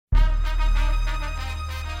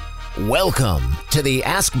Welcome to the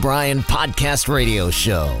Ask Brian podcast radio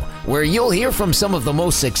show, where you'll hear from some of the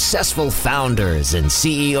most successful founders and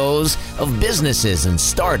CEOs of businesses and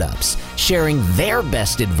startups, sharing their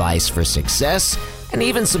best advice for success and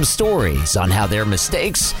even some stories on how their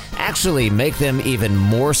mistakes actually make them even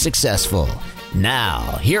more successful. Now,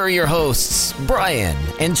 here are your hosts, Brian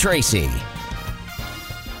and Tracy.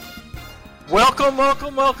 Welcome.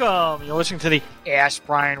 You're listening to the Ask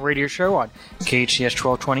Brian radio show on KHCS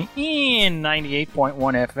 1220 and 98.1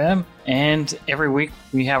 FM. And every week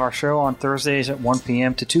we have our show on Thursdays at 1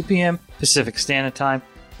 p.m. to 2 p.m. Pacific Standard Time.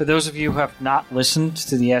 For those of you who have not listened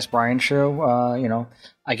to the Ask Brian show,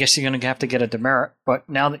 I guess you're going to have to get a demerit. But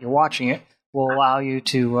now that you're watching it, we'll allow you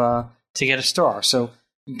to get a star. So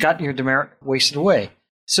you got your demerit wasted away.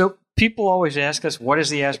 So people always ask us, what is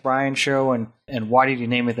the Ask Brian show and why did you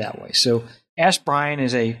name it that way? So Ask Brian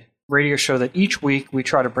is a radio show that each week we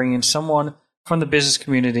try to bring in someone from the business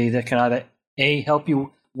community that can either A, help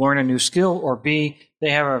you learn a new skill, or B, they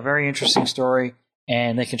have a very interesting story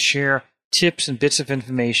and they can share tips and bits of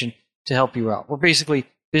information to help you out. We're basically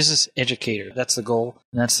business educators. That's the goal,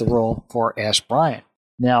 and that's the role for Ask Brian.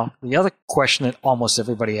 Now, the other question that almost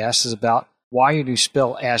everybody asks is about why do you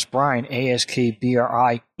spell Ask Brian, A-S-K-B-R-I-E-N?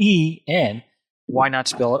 Why not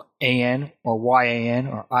spell it A-N or Y-A-N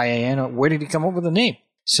or I-A-N? Or where did he come up with the name?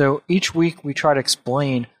 So each week we try to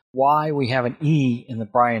explain why we have an E in the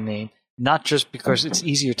Brian name, not just because it's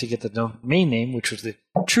easier to get the domain name, which was the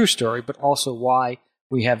true story, but also why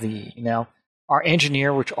we have the E. Now, our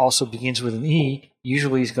engineer, which also begins with an E,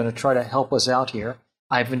 usually is going to try to help us out here.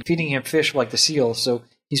 I've been feeding him fish like the seal, so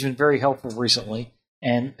he's been very helpful recently.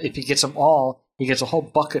 And if he gets them all, he gets a whole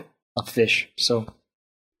bucket of fish. So,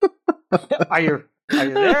 are you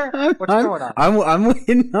there? What's going on? I'm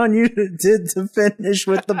waiting on you to finish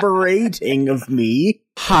with the berating of me.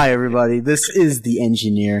 Hi, everybody. This is the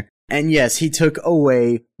engineer. And yes, he took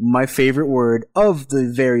away my favorite word of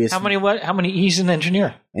the various... How many E's in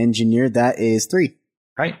engineer? Engineer, that is 3.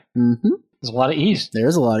 Right? Mm-hmm. There's a lot of E's.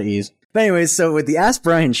 There's a lot of E's. But anyways, so with the Ask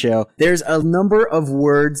Brian show, there's a number of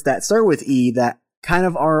words that start with E that kind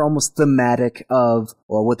of are almost thematic of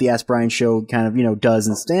what the Ask Brian show kind of, does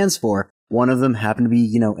and stands for. One of them happened to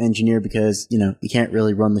be, engineer because, you can't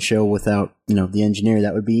really run the show without, the engineer.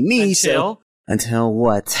 That would be me. Until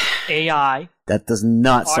what? AI. That does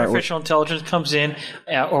not start with... Artificial intelligence comes in,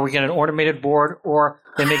 or we get an automated board, or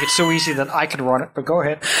they make it so easy that I can run it. But go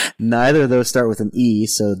ahead. Neither of those start with an E,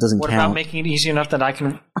 so it doesn't count. What about making it easy enough that I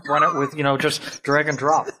can run it with, just drag and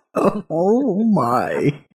drop? Oh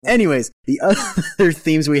my. Anyways, the other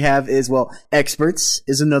themes we have is, experts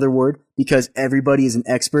is another word because everybody is an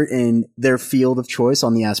expert in their field of choice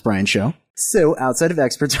on the Ask Brian show. So outside of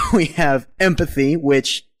experts, we have empathy,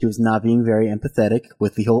 which he was not being very empathetic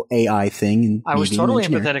with the whole AI thing. And I was totally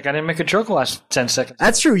empathetic. I didn't make a joke the last 10 seconds.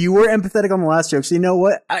 That's true. You were empathetic on the last joke. So you know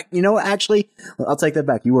what? Actually, I'll take that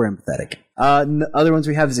back. You were empathetic. The other ones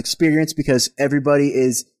we have is experience because everybody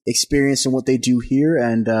is experienced in what they do here,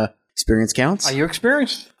 and experience counts. Are you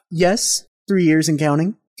experienced? Yes. 3 years and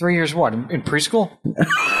counting. 3 years what? In preschool?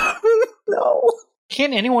 No.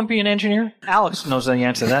 Can't anyone be an engineer? Alex knows the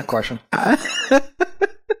answer to that question.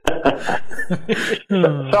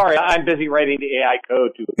 Sorry, I'm busy writing the AI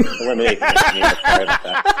code to eliminate the engineer. Sorry about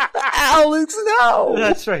that. Alex, no!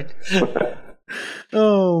 That's right.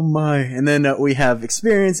 Oh, my. And then we have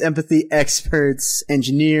experience, empathy, experts,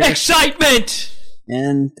 engineer. Excitement!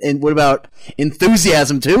 And what about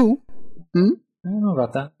enthusiasm, too? I don't know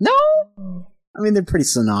about that. No? I mean, they're pretty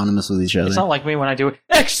synonymous with each other. It's not like me when I do it.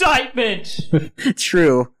 Excitement!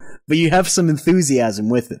 True. But you have some enthusiasm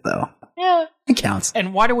with it, though. Yeah. It counts.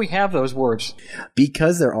 And why do we have those words?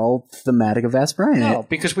 Because they're all thematic of Ask Brian. No,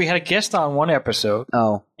 because we had a guest on one episode.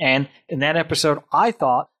 Oh. And in that episode, I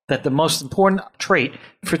thought that the most important trait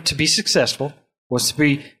to be successful was to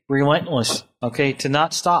be relentless, okay? To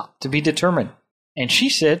not stop, to be determined. And she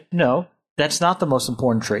said, no, that's not the most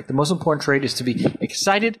important trait. The most important trait is to be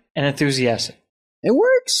excited and enthusiastic. It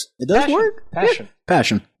works. It does work. Passion. Yeah.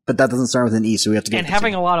 Passion. But that doesn't start with an E, so we have to get And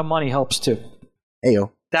having a lot of money helps, too.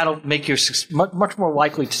 Ayo. That'll make you much more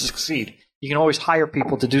likely to succeed. You can always hire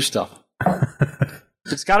people to do stuff.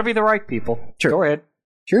 It's got to be the right people. Sure. Go ahead.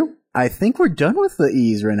 True. I think we're done with the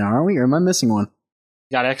E's right now, aren't we? Or am I missing one?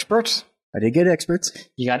 You got experts? I did get experts.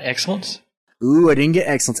 You got excellence? Ooh, I didn't get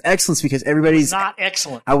excellence. Excellence because everybody's... Not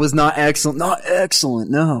excellent. I was not excellent. Not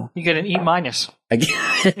excellent, no. You get an E-. I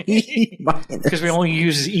get an E-. Because we only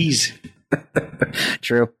use E's.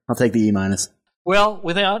 True. I'll take the E-. Well,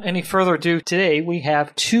 without any further ado, today we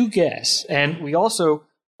have 2 guests, and we also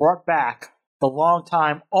brought back the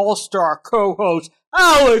longtime all-star co-host,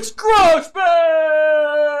 Alex Grossman!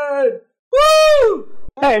 good. Woo!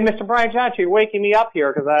 Hey, Mr. Brian Johnson, you're waking me up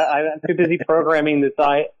here because I'm too busy programming this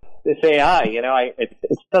AI. You know, it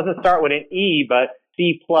doesn't start with an E, but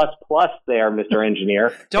C++ there, Mr.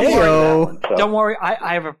 Engineer. Don't worry. Don't worry.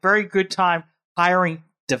 I have a very good time hiring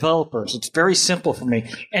developers. It's very simple for me.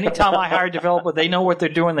 Anytime I hire a developer, they know what they're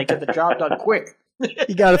doing. They get the job done quick.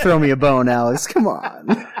 You got to throw me a bone, Alex. Come on.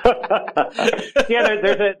 Yeah,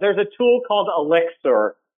 there's a tool called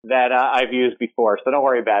Elixir that I've used before, so don't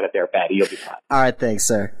worry about it there, Patty. You'll be fine. All right, thanks,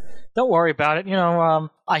 sir. Don't worry about it. You know,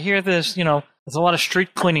 I hear this, you know, there's a lot of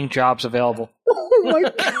street cleaning jobs available. Oh, my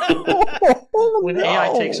God. When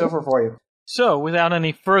AI takes over for you. So, without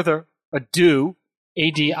any further ado,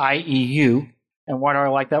 ADIEU, and why do I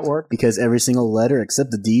like that word? Because every single letter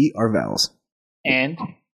except the D are vowels. And?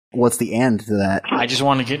 What's the and to that? I just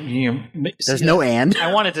want to get you. There's no and.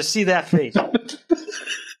 I wanted to see that face.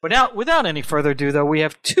 But without any further ado, though, we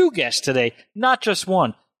have two guests today, not just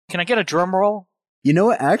one. Can I get a drum roll? You know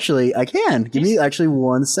what? Actually, I can. Give me actually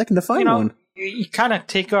 1 second to find one. You kind of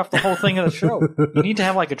take off the whole thing of the show. You need to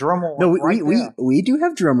have like a drum roll. No, we do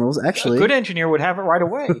have drum rolls, actually. A good engineer would have it right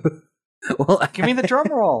away. Well, give me the drum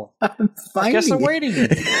roll. I guess they're waiting.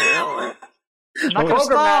 It's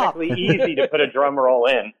programmatically easy to put a drum roll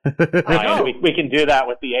in. We can do that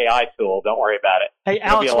with the AI tool. Don't worry about it. Hey,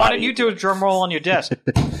 Alex, why don't you do a drum roll on your desk?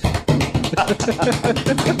 There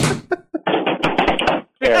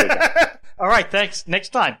we go. All right, thanks. Next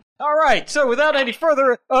time. All right, so without any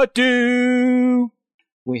further ado,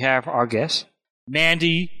 we have our guest,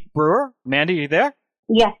 Mandy Brewer. Mandy, you there?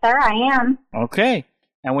 Yes, sir, I am. Okay.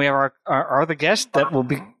 And we have our other guest that we'll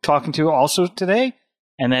be talking to also today,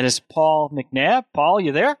 and that is Paul McNabb. Paul,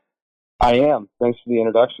 you there? I am. Thanks for the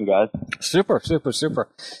introduction, guys. Super.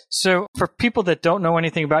 So for people that don't know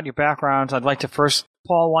anything about your backgrounds, I'd like to first,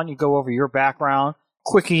 Paul, why don't you go over your background?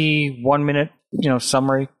 Quickie 1 minute,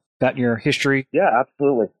 summary about your history. Yeah,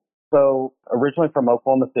 absolutely. So originally from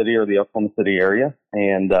Oklahoma City or the Oklahoma City area,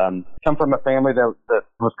 and come from a family that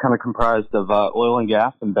was kind of comprised of oil and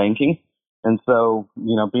gas and banking. And so,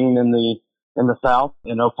 being in the South,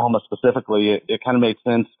 in Oklahoma specifically, it kind of made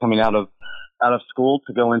sense coming out of school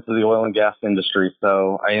to go into the oil and gas industry.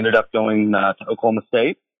 So I ended up going to Oklahoma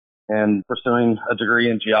State and pursuing a degree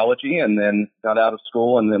in geology, and then got out of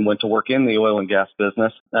school and then went to work in the oil and gas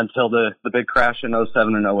business until the big crash in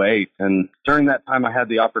 '07 and '08. And during that time, I had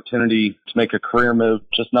the opportunity to make a career move,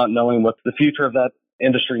 just not knowing what the future of that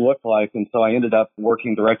industry looked like. And so I ended up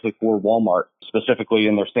working directly for Walmart, specifically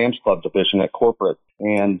in their Sam's Club division at corporate.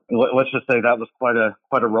 And let's just say that was quite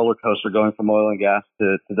a roller coaster going from oil and gas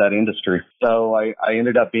to that industry. So I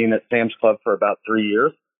ended up being at Sam's Club for about 3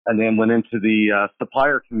 years, and then went into the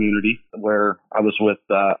supplier community where I was with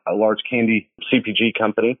a large candy CPG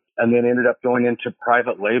company, and then ended up going into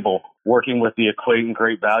private label, working with the Equate and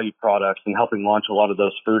Great Value products and helping launch a lot of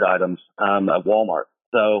those food items at Walmart.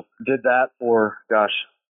 So did that for,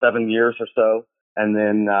 7 years or so, and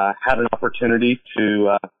then had an opportunity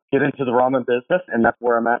to get into the ramen business, and that's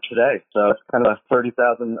where I'm at today. So it's kind of a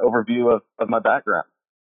 30,000 overview of my background.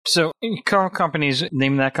 So current company's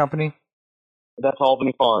name of that company? That's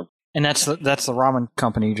Albany Farms. And that's the ramen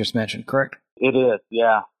company you just mentioned, correct? It is,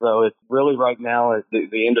 yeah. So it's really right now,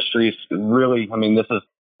 the industry is really, this is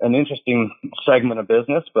an interesting segment of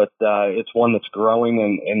business, but it's one that's growing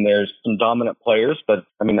and there's some dominant players. But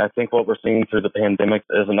I think what we're seeing through the pandemic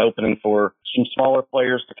is an opening for some smaller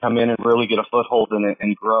players to come in and really get a foothold in it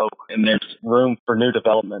and grow. And there's room for new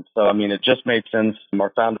development. So, it just made sense.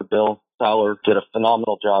 Our founder, Bill Fowler, did a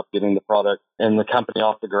phenomenal job getting the product and the company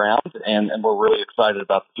off the ground. And we're really excited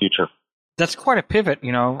about the future. That's quite a pivot,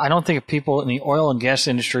 I don't think of people in the oil and gas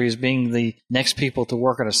industry as being the next people to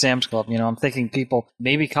work at a Sam's Club. I'm thinking people,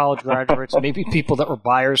 maybe college graduates, maybe people that were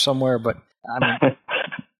buyers somewhere, but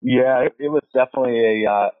Yeah, it was definitely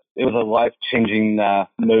a life-changing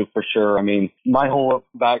move for sure. My whole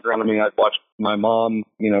background, I watched my mom,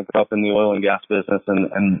 grew up in the oil and gas business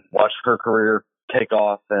and watched her career take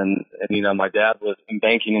off. And my dad was in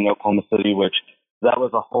banking in Oklahoma City, which that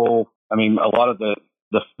was a whole, a lot of the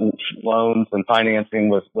loans and financing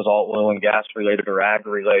was all oil and gas related or ag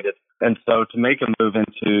related. And so to make a move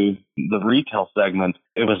into the retail segment,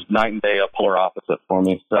 it was night and day, a polar opposite for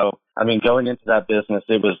me. So, going into that business,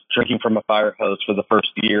 it was drinking from a fire hose for the first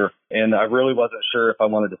year. And I really wasn't sure if I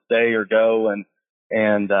wanted to stay or go. And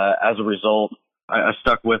as a result, I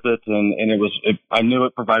stuck with it, and I knew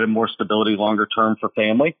it provided more stability longer term for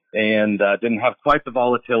family, and didn't have quite the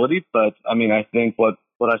volatility. But I think what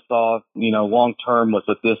I saw, long term was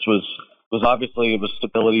that this was was obviously, it was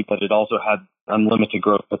stability, but it also had unlimited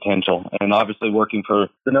growth potential. And obviously working for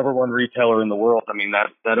the number one retailer in the world, I mean,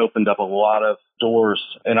 that opened up a lot of doors,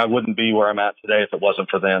 and I wouldn't be where I'm at today if it wasn't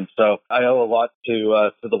for them. So I owe a lot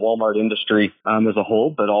to the Walmart industry as a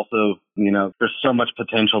whole, but also, there's so much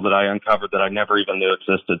potential that I uncovered that I never even knew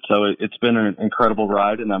existed. So it's been an incredible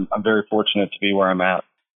ride, and I'm very fortunate to be where I'm at.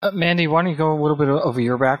 Mandy, why don't you go a little bit over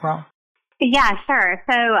your background? Yeah, sure.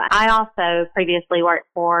 So I also previously worked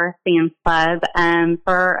for Sam's Club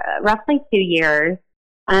for roughly 2 years,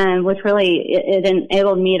 which really it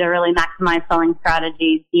enabled me to really maximize selling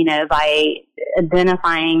strategies, by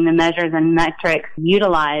identifying the measures and metrics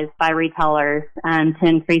utilized by retailers to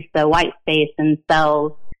increase the white space in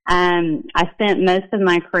sales. I spent most of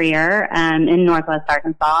my career in Northwest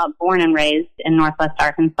Arkansas, born and raised in Northwest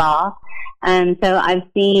Arkansas. So I've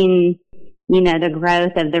seen the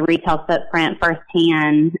growth of the retail footprint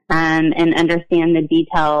firsthand, and understand the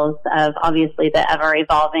details of obviously the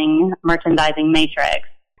ever-evolving merchandising matrix.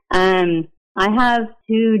 I have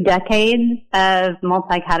 2 decades of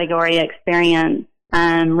multi-category experience,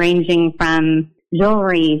 ranging from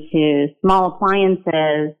jewelry to small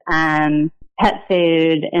appliances, pet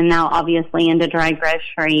food, and now obviously into dry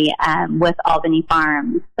grocery with Albany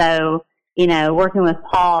Farms. So working with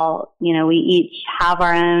Paul, we each have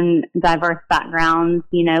our own diverse backgrounds,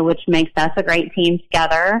 which makes us a great team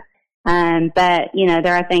together. But,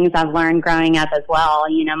 there are things I've learned growing up as well.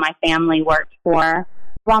 My family worked for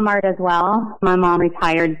Walmart as well. My mom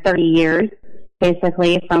retired 30 years,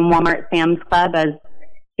 basically, from Walmart Sam's Club, as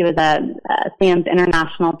she was a Sam's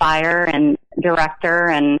international buyer and director,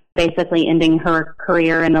 and basically ending her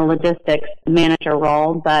career in the logistics manager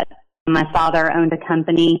role. But my father owned a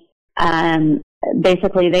company.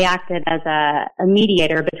 Basically, they acted as a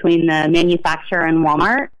mediator between the manufacturer and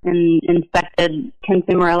Walmart, and inspected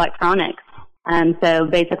consumer electronics. So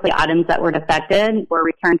basically, items that were defected were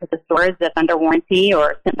returned to the stores if under warranty,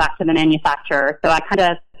 or sent back to the manufacturer. So I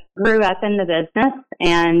kind of grew up in the business,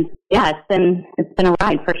 and yeah, it's been a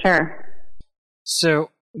ride for sure. So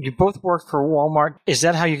you both worked for Walmart. Is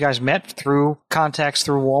that how you guys met, through contacts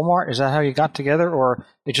through Walmart? Is that how you got together, or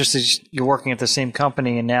it just is you're working at the same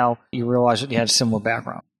company and now you realize that you had a similar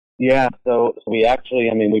background? Yeah, so we actually,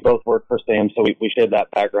 we both worked for Sam, so we shared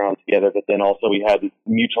that background together, but then also we had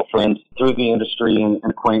mutual friends through the industry and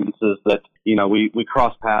acquaintances that, we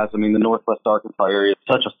crossed paths. The Northwest Arkansas area is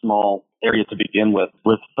such a small area to begin with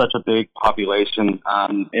such a big population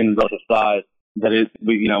in relative size, that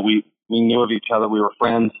we knew of each other. We were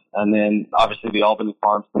friends. And then obviously the Albany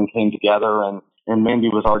Farms thing came together, and Mandy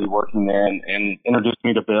was already working there and introduced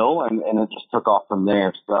me to Bill, and it just took off from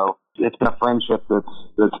there. So it's been a friendship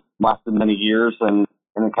that's lasted many years, and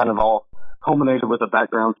it kind of all culminated with a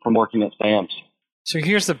background from working at Sam's. So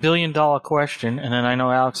here's the $1 billion question, and then I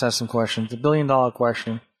know Alex has some questions. The $1 billion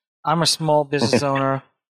question. I'm a small business owner.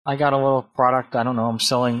 I got a little product. I don't know. I'm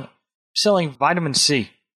selling vitamin C.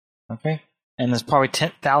 Okay. And there's probably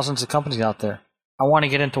thousands of companies out there. I want to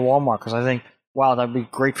get into Walmart because I think, wow, that'd be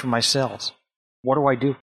great for my sales. What do I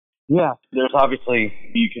do? Yeah, there's obviously,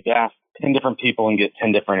 you could ask 10 different people and get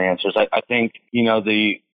 10 different answers. I think,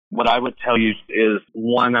 what I would tell you is,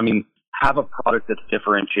 one, have a product that's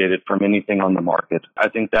differentiated from anything on the market. I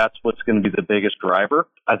think that's what's going to be the biggest driver.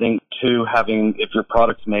 I think, two, if your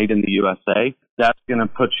product's made in the USA, that's going to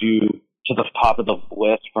put you to the top of the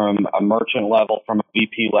list from a merchant level, from a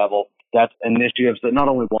VP level. That's initiatives that not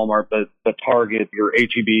only Walmart, but Target, your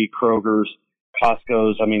H-E-B, Kroger's,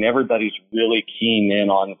 Costco's. Everybody's really keen in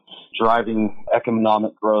on driving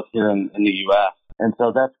economic growth here in the U.S. And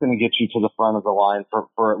so that's going to get you to the front of the line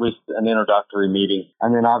for at least an introductory meeting.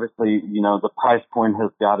 And then obviously, the price point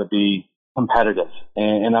has got to be competitive.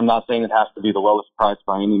 And I'm not saying it has to be the lowest price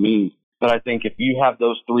by any means, but I think if you have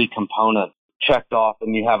those 3 components checked off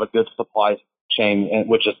and you have a good supply chain,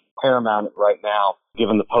 which is paramount right now,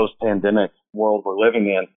 given the post-pandemic world we're living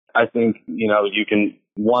in, I think, you can,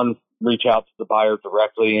 one, reach out to the buyer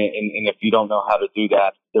directly. And if you don't know how to do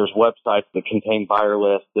that, there's websites that contain buyer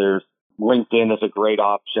lists. There's LinkedIn is a great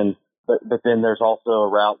option, but then there's also a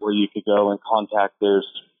route where you could go and contact. There's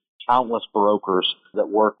countless brokers that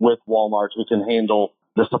work with Walmart who can handle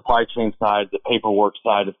the supply chain side, the paperwork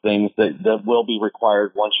side of things that will be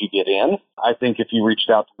required once you get in. I think if you reached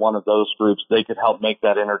out to one of those groups, they could help make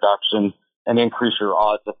that introduction and increase your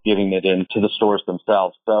odds of getting it into the stores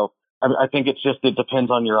themselves. So I think it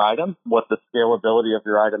depends on your item, what the scalability of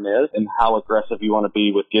your item is, and how aggressive you want to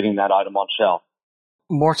be with getting that item on shelf.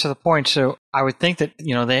 more to the point, so I would think that,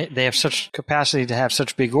 they have such capacity to have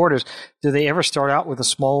such big orders. Do they ever start out with a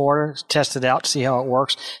small order, test it out, see how it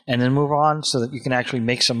works, and then move on so that you can actually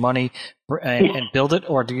make some money and build it?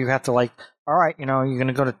 Or do you have to all right, you're going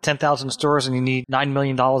to go to 10,000 stores and you need $9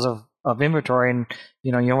 million of inventory and,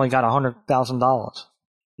 you only got $100,000?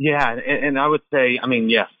 Yeah, and I would say,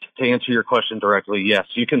 yes, to answer your question directly, yes,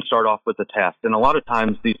 you can start off with a test. And a lot of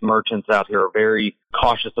times these merchants out here are very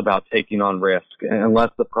cautious about taking on risk unless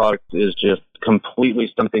the product is just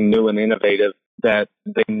completely something new and innovative that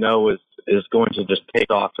they know is going to just take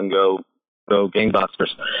off and go gangbusters.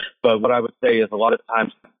 But what I would say is a lot of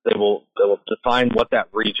times they will define what that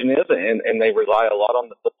region is, and they rely a lot on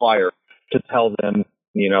the supplier to tell them,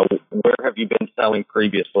 where have you been selling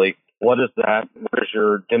previously? What is that? What does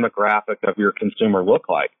your demographic of your consumer look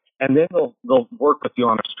like? And then they'll work with you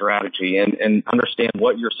on a strategy and understand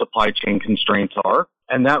what your supply chain constraints are.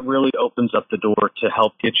 And that really opens up the door to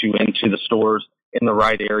help get you into the stores in the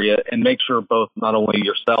right area and make sure both not only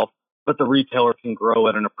yourself, but the retailer can grow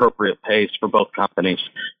at an appropriate pace for both companies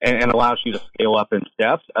and allows you to scale up in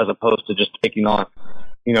steps as opposed to just taking on,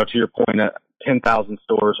 to your point, 10,000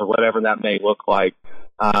 stores or whatever that may look like,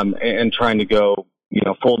 and trying to go,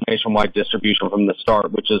 full nationwide distribution from the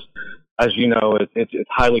start, which is, as you know, it's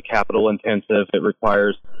highly capital intensive. It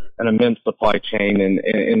requires an immense supply chain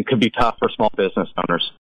and could be tough for small business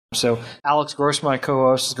owners. So Alex Gross, my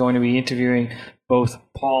co-host, is going to be interviewing both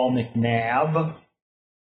Paul McNabb,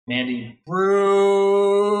 Mandy Brewer.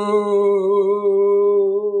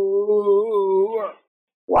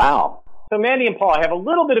 Wow. So Mandy and Paul, I have a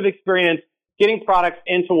little bit of experience getting products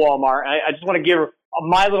into Walmart. I just want to give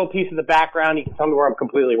my little piece of the background. You can tell me where I'm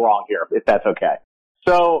completely wrong here, if that's okay.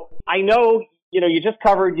 So I know, you just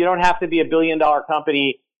covered you don't have to be a $1 billion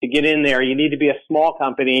company to get in there. You need to be a small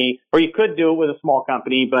company, or you could do it with a small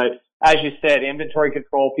company. But as you said, inventory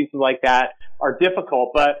control, pieces like that are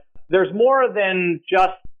difficult. But there's more than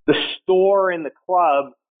just the store and the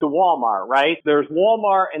club to Walmart, right? There's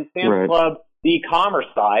Walmart and Sam's Club, the e-commerce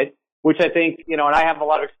side, which I think, and I have a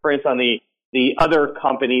lot of experience on the other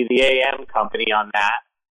company, the AM company on that,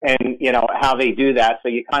 and, how they do that. So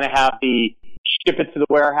you kind of have the ship it to the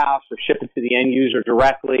warehouse or ship it to the end user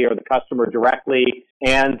directly or the customer directly,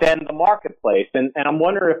 and then the marketplace. And I'm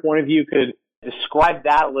wondering if one of you could describe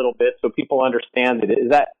that a little bit so people understand it. Is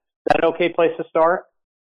that an okay place to start?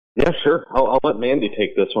 Yeah, sure. I'll let Mandy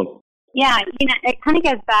take this one. Yeah, it kind of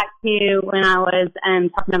goes back to when I was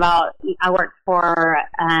talking about I worked for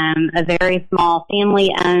a very small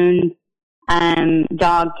family-owned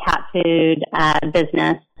dog cat food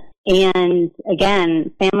business. And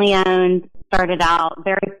again, family-owned, started out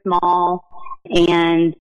very small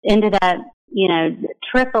and ended up,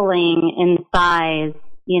 tripling in size,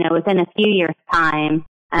 within a few years' time,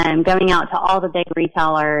 going out to all the big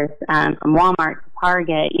retailers, from Walmart to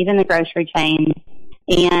Target, even the grocery chains.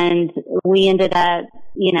 And we ended up,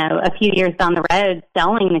 a few years down the road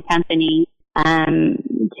selling the company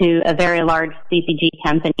to a very large CPG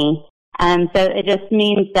company. So it just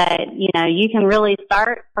means that, you can really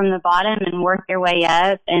start from the bottom and work your way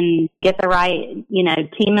up and get the right,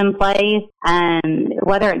 team in place,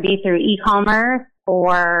 whether it be through e-commerce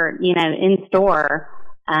or, in store.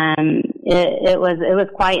 It was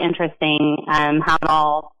quite interesting how it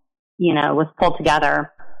all, was pulled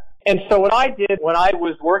together. And so what I did when I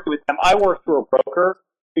was working with them, I worked through a broker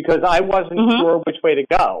because I wasn't sure which way to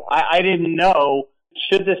go. I didn't know,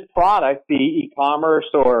 should this product be e-commerce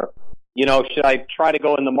or, should I try to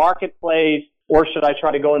go in the marketplace or should I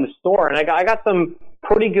try to go in the store? And I got some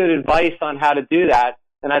pretty good advice on how to do that.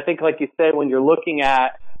 And I think, like you said, when you're looking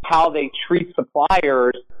at how they treat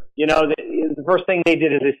suppliers, the first thing they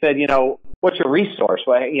did is they said, what's your resource?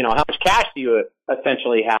 Well, how much cash do you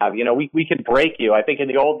essentially have? We could break you. I think in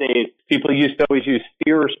the old days, people used to always use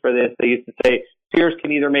Sears for this. They used to say Sears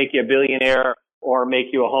can either make you a billionaire or make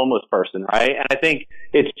you a homeless person, right? And I think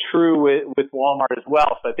it's true with Walmart as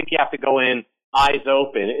well. So I think you have to go in eyes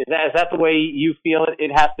open. Is that the way you feel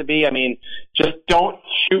it has to be? I mean, just don't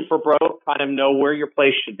shoot for broke, kind of know where your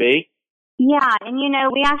place should be. Yeah, and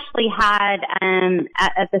we actually had,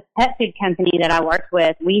 at this pet food company that I worked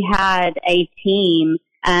with, we had a team,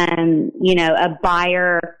 a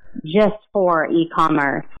buyer just for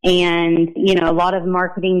e-commerce. And, a lot of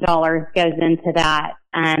marketing dollars goes into that,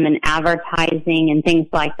 and advertising and things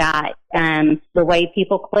like that. The way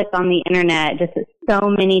people click on the internet, just so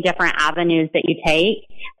many different avenues that you take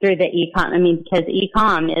through the e-com. I mean, because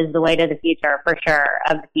e-com is the way to the future, for sure,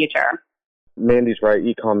 of the future. Mandy's right.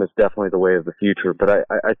 E-com is definitely the way of the future. But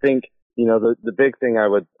I think, the big thing I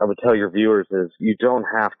would tell your viewers is you don't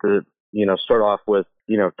have to start off with,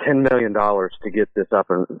 $10 million to get this up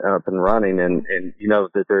and running. And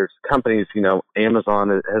that there's companies, Amazon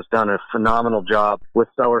has done a phenomenal job with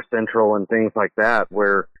Seller Central and things like that,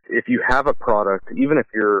 where if you have a product, even if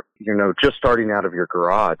you're, just starting out of your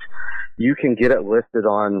garage, you can get it listed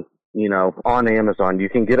on Amazon. You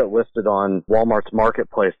can get it listed on Walmart's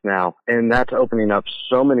marketplace now. And that's opening up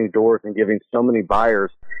so many doors and giving so many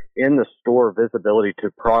buyers in the store visibility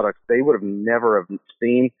to products they would have never have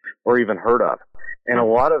seen or even heard of. And a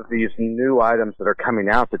lot of these new items that are coming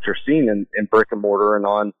out that you're seeing in brick and mortar and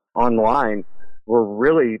online were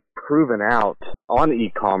really proven out on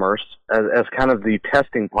e-commerce as kind of the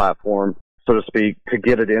testing platform, so to speak, to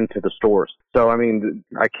get it into the stores. So,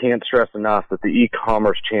 I can't stress enough that the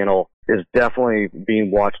e-commerce channel is definitely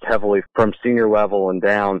being watched heavily from senior level and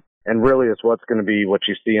down, and really is what's going to be what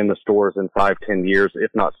you see in the stores in 5-10 years,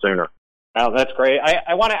 if not sooner. Oh, that's great.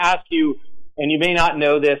 I want to ask you, and you may not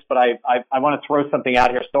know this, but I want to throw something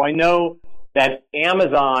out here. So I know that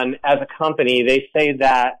Amazon, as a company, they say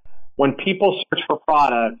that when people search for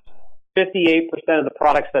products, 58% of the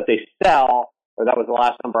products that they sell, or that was the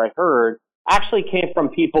last number I heard, actually came from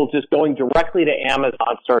people just going directly to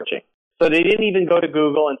Amazon searching. So they didn't even go to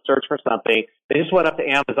Google and search for something. They just went up to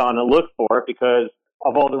Amazon and looked for it because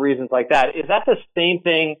of all the reasons like that. Is that the same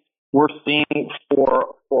thing we're seeing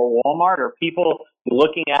for Walmart? Are people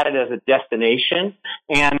looking at it as a destination?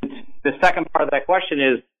 And the second part of that question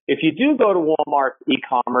is, if you do go to Walmart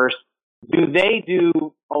e-commerce, do they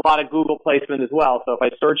do a lot of Google placement as well? So if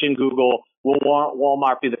I search in Google, will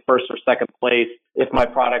Walmart be the first or second place if my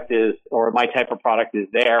product is, or my type of product is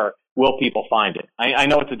there? Will people find it? I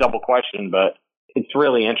know it's a double question, but it's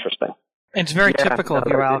really interesting. It's very typical of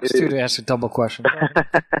you, Alex, too, to ask a double question.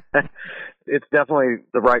 It's definitely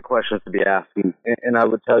the right questions to be asking. And I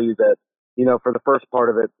would tell you that, for the first part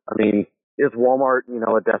of it, is Walmart,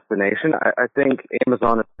 a destination? I think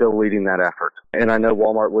Amazon is still leading that effort. And I know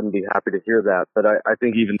Walmart wouldn't be happy to hear that, but I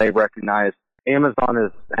think even they recognize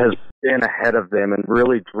Amazon has been ahead of them and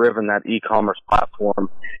really driven that e-commerce platform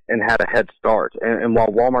and had a head start. And while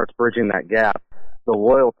Walmart's bridging that gap, the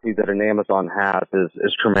loyalty that an Amazon has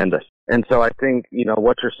is tremendous. And so I think,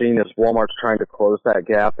 what you're seeing is Walmart's trying to close that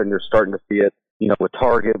gap, and you're starting to see it, with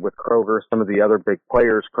Target, with Kroger, some of the other big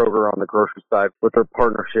players, Kroger on the grocery side, with their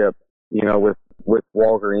partnership, with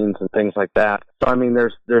Walgreens and things like that. So,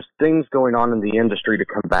 there's things going on in the industry to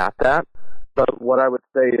combat that. But what I would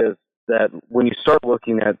say is that when you start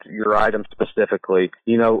looking at your item specifically,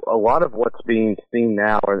 a lot of what's being seen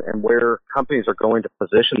now and where companies are going to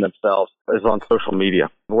position themselves is on social media.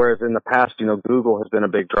 Whereas in the past, Google has been a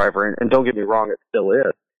big driver, and don't get me wrong, it still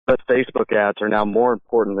is. But Facebook ads are now more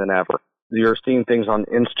important than ever. You're seeing things on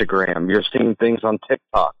Instagram. You're seeing things on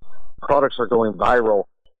TikTok. Products are going viral,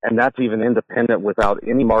 and that's even independent without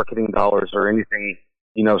any marketing dollars or anything,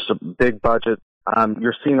 some big budget.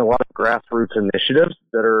 You're seeing a lot of grassroots initiatives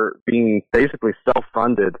that are being basically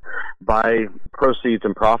self-funded by proceeds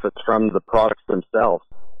and profits from the products themselves.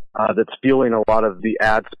 That's fueling a lot of the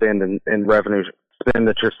ad spend and revenue spend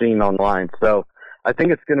that you're seeing online. So I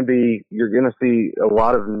think you're going to see a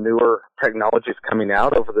lot of newer technologies coming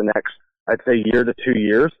out over the next, I'd say, year to 2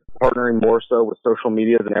 years, partnering more so with social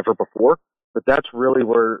media than ever before. But that's really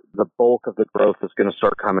where the bulk of the growth is going to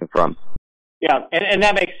start coming from. Yeah, and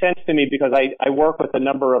that makes sense to me because I work with a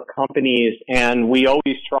number of companies, and we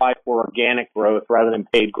always strive for organic growth rather than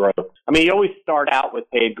paid growth. You always start out with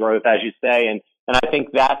paid growth, as you say, and I think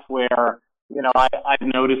that's where, I've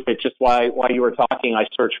noticed it just while you were talking. I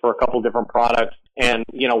searched for a couple different products, and,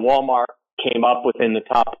 Walmart came up within the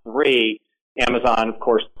top 3. Amazon, of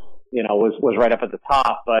course, was right up at the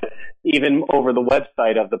top, but even over the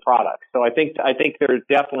website of the product. So I think there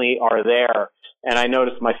definitely are there. And I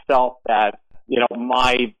noticed myself that,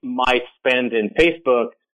 my spend in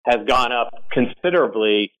Facebook has gone up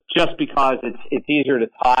considerably just because it's easier to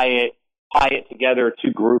tie it together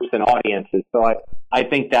to groups and audiences. So I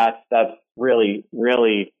think that's really,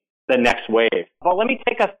 really the next wave. But let me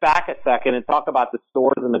take us back a second and talk about the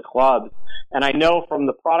stores and the clubs. And I know from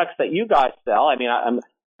the products that you guys sell, I'm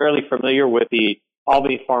fairly familiar with the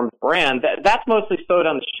Albany Farms brand, that's mostly sold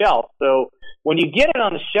on the shelf. So when you get it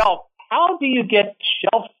on the shelf, how do you get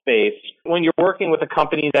shelf space when you're working with a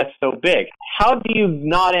company that's so big? How do you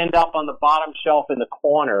not end up on the bottom shelf in the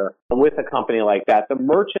corner with a company like that? The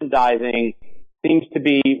merchandising seems to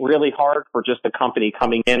be really hard for just a company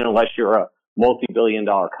coming in unless you're a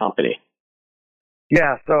multi-billion-dollar company.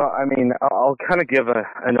 Yeah, so I'll kind of give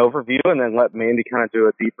an overview and then let Mandy kind of do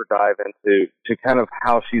a deeper dive into kind of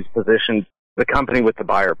how she's positioned the company with the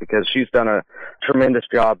buyer, because she's done a tremendous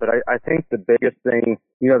job. But I think the biggest thing,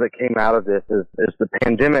 that came out of this is the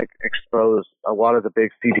pandemic exposed a lot of the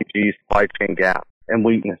big CPG supply chain gaps and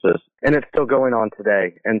weaknesses, and it's still going on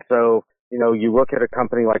today. And so, you look at a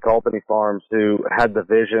company like Albany Farms, who had the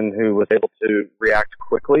vision, who was able to react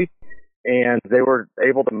quickly, and they were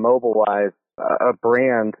able to mobilize a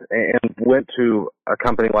brand and went to a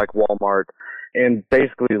company like Walmart and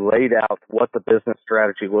basically laid out what the business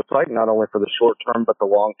strategy looked like, not only for the short term, but the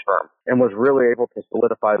long term, and was really able to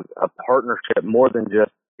solidify a partnership more than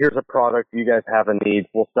just, here's a product, you guys have a need,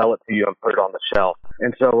 we'll sell it to you and put it on the shelf.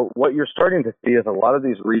 And so what you're starting to see is a lot of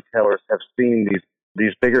these retailers have seen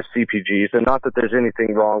these bigger CPGs, and not that there's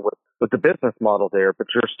anything wrong with the business model there, but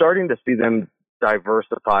you're starting to see them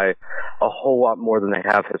diversify a whole lot more than they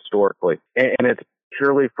have historically. And it's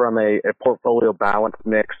purely from a portfolio balance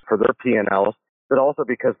mix for their P&Ls, but also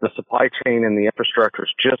because the supply chain and the infrastructure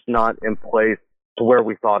is just not in place to where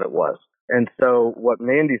we thought it was. And so what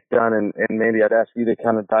Mandy's done, and Mandy, I'd ask you to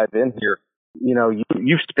kind of dive in here.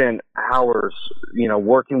 You've spent hours,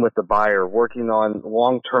 working with the buyer, working on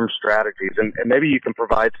long-term strategies, and maybe you can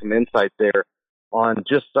provide some insight there on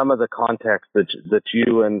just some of the context that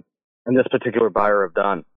you and this particular buyer have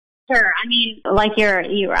done. Sure. I mean, like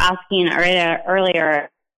you were asking earlier,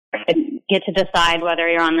 get to decide whether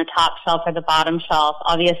you're on the top shelf or the bottom shelf.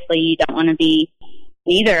 Obviously, you don't want to be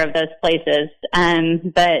either of those places.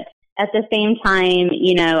 But at the same time,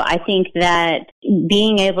 I think that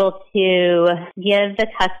being able to give the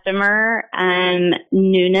customer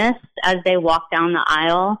newness as they walk down the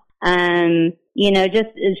aisle, just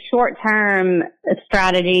short-term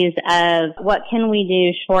strategies of what can we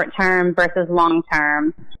do short-term versus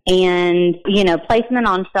long-term. And, placement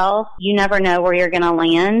on shelf, you never know where you're going to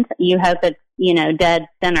land. You hope it's, dead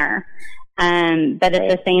center. But at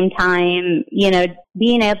the same time,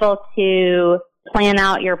 being able to plan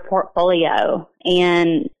out your portfolio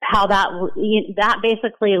and how that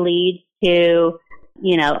basically leads to,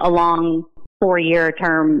 a long 4-year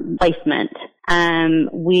term placement.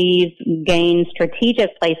 We've gained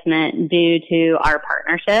strategic placement due to our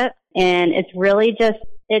partnership, and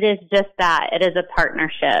it is just that. It is a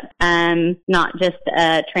partnership, not just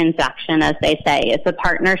a transaction, as they say. It's a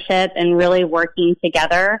partnership and really working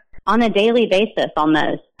together on a daily basis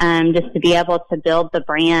almost, just to be able to build the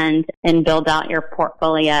brand and build out your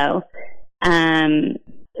portfolio.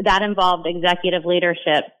 That involved executive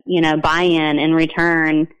leadership, buy-in in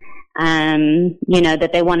return, that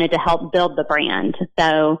they wanted to help build the brand.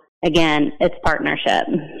 So again, it's partnership.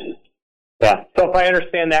 Yeah. So if I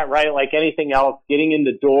understand that right, like anything else, getting in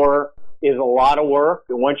the door is a lot of work.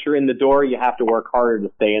 And once you're in the door, you have to work harder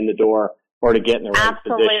to stay in the door or to get in the right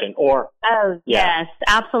position. Yes,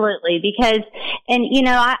 absolutely. Because,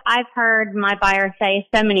 I've heard my buyer say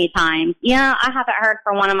so many times, I haven't heard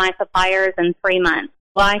from one of my suppliers in 3 months.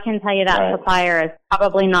 Well, I can tell you that supplier is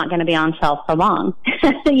probably not going to be on shelf for long,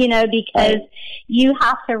 because you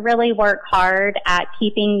have to really work hard at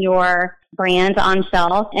keeping your brand on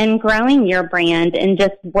shelf and growing your brand and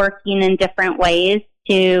just working in different ways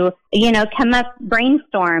to, come up,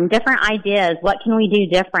 brainstorm different ideas. What can we do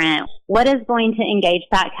different? What is going to engage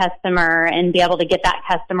that customer and be able to get that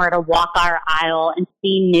customer to walk our aisle and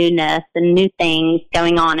see newness and new things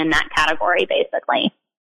going on in that category, basically.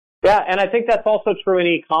 Yeah, and I think that's also true in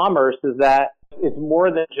e-commerce, is that it's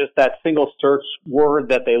more than just that single search word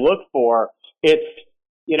that they look for. It's,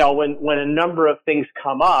 when a number of things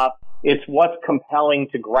come up, it's what's compelling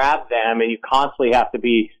to grab them, and you constantly have to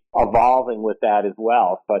be evolving with that as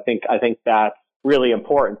well. So I think that's really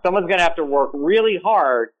important. Someone's going to have to work really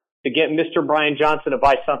hard to get Mr. Brian Johnson to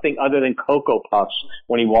buy something other than Cocoa Puffs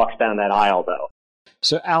when he walks down that aisle, though.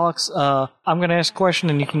 So, Alex, I'm going to ask a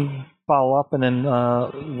question, and you can follow up, and then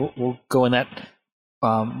we'll go in that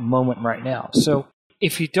moment right now. So,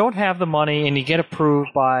 if you don't have the money and you get approved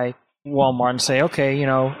by Walmart and say, okay,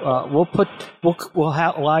 we'll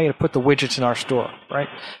allow you to put the widgets in our store, right?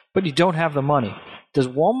 But you don't have the money. Does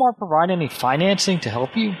Walmart provide any financing to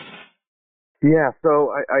help you? Yeah,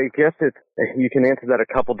 so I guess you can answer that a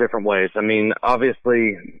couple different ways. I mean,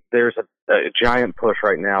 obviously, there's a giant push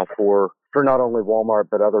right now for not only Walmart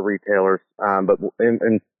but other retailers, but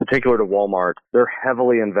in particular to Walmart. They're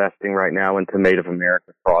heavily investing right now into Made of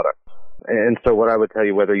America products. And so what I would tell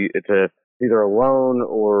you, whether it's either a loan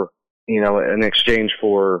or, in exchange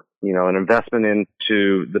for an investment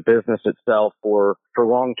into the business itself for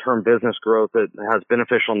long-term business growth that has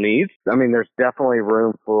beneficial needs. I mean, there's definitely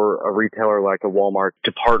room for a retailer like a Walmart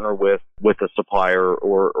to partner with a supplier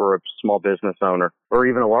or a small business owner, or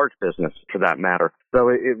even a large business for that matter. So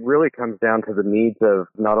it really comes down to the needs of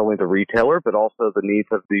not only the retailer, but also the needs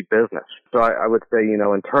of the business. So I would say,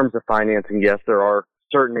 in terms of financing, yes, there are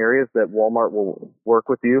certain areas that Walmart will work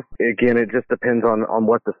with you. Again, it just depends on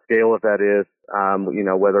what the scale of that is,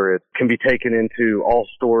 whether it can be taken into all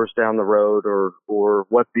stores down the road or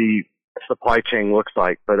what the supply chain looks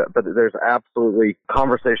like. But there's absolutely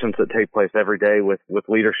conversations that take place every day with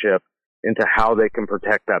leadership into how they can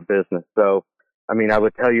protect that business. So, I mean, I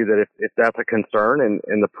would tell you that if that's a concern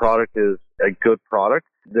and the product is a good product,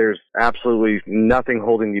 there's absolutely nothing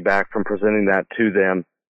holding you back from presenting that to them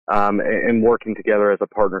and working together as a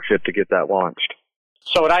partnership to get that launched.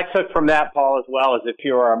 So what I took from that, Paul, as well, is if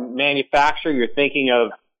you're a manufacturer, you're thinking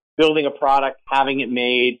of building a product, having it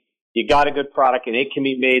made, you got a good product, and it can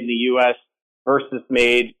be made in the U.S. versus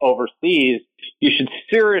made overseas, you should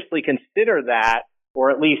seriously consider that, or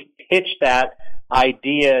at least pitch that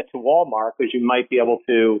idea to Walmart, because you might be able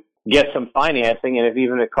to get some financing, and if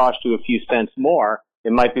even it costs you a few cents more,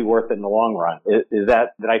 it might be worth it in the long run. Did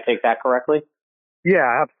I take that correctly?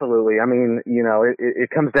 Yeah, absolutely. I mean, it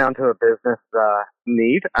comes down to a business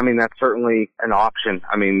need. I mean, that's certainly an option.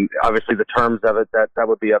 I mean, obviously the terms of it, that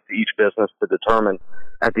would be up to each business to determine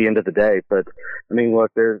at the end of the day. But I mean,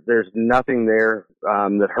 look, there's nothing there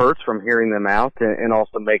that hurts from hearing them out and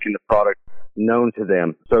also making the product known to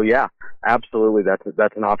them. So yeah, absolutely,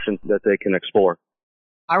 that's an option that they can explore.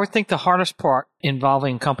 I would think the hardest part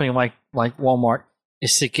involving a company like Walmart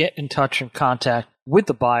is to get in touch and contact with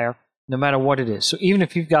the buyer, no matter what it is. So even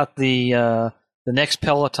if you've got the next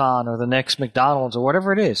Peloton or the next McDonald's or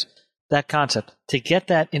whatever it is, that concept, to get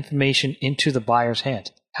that information into the buyer's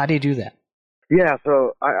hands, how do you do that? Yeah,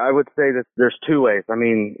 so I would say that there's two ways. I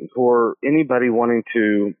mean, for anybody wanting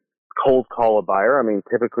to cold call a buyer, I mean,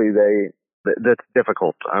 typically that's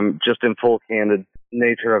difficult. Just in full candid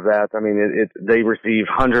nature of that. I mean, they receive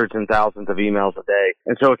hundreds and thousands of emails a day,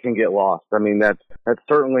 and so it can get lost. I mean, that's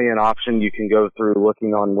certainly an option you can go through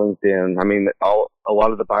looking on LinkedIn. I mean, a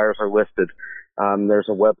lot of the buyers are listed. There's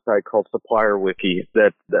a website called Supplier Wiki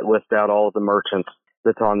that lists out all of the merchants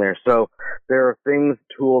that's on there. So there are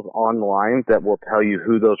tools online that will tell you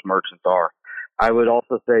who those merchants are. I would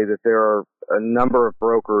also say that there are a number of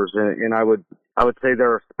brokers, and I would say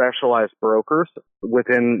there are specialized brokers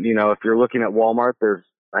within, if you're looking at Walmart, there's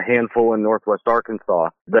a handful in Northwest Arkansas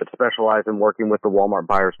that specialize in working with the Walmart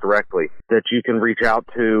buyers directly that you can reach out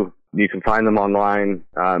to. You can find them online.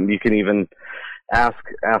 You can even ask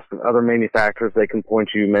other manufacturers. They can point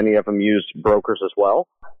you. Many of them use brokers as well,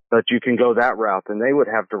 but you can go that route, and they would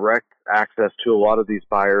have direct access to a lot of these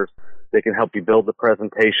buyers. They can help you build the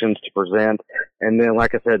presentations to present. And then,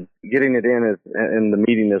 like I said, getting it in the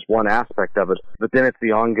meeting is one aspect of it. But then it's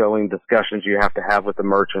the ongoing discussions you have to have with the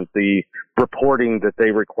merchant, the reporting that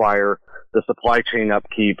they require, the supply chain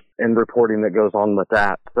upkeep, and reporting that goes on with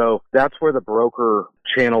that. So that's where the broker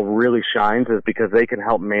channel really shines, is because they can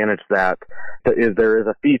help manage that. There is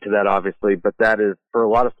a fee to that, obviously, but that is, for a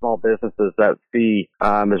lot of small businesses, that fee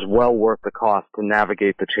is well worth the cost to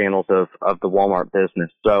navigate the channels of the Walmart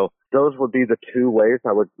business. So those would be the two ways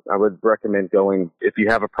I would recommend going if you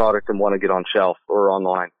have a product and want to get on shelf or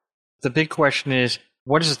online. The big question is,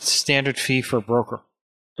 what is the standard fee for a broker?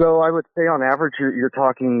 So I would say on average, you're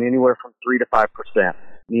talking anywhere from 3 to 5%.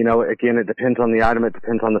 Again, it depends on the item. It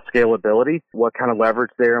depends on the scalability, what kind of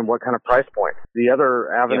leverage there, and what kind of price point. The other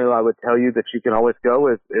avenue I would tell you that you can always go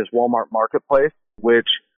is Walmart Marketplace, which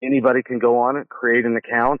anybody can go on it, create an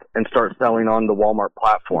account, and start selling on the Walmart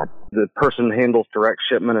platform. The person handles direct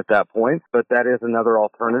shipment at that point, but that is another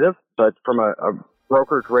alternative. But from a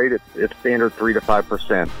brokerage rate, it's standard 3 to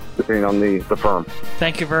 5%, depending on the firm.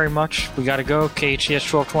 Thank you very much. We got to go.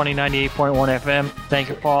 KHES 1220, 98.1 FM. Thank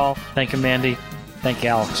you, Paul. Thank you, Mandy. Thank you,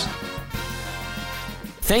 Alex.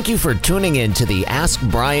 Thank you for tuning in to the Ask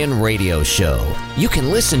Brian radio show. You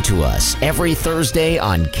can listen to us every Thursday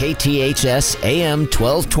on KTHS AM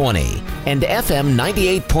 1220 and FM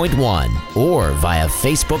 98.1, or via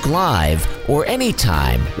Facebook Live, or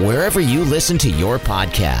anytime wherever you listen to your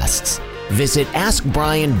podcasts. Visit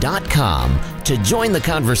AskBrian.com to join the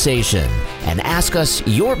conversation and ask us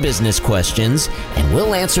your business questions, and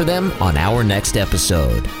we'll answer them on our next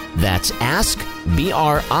episode. That's AskBrien.com.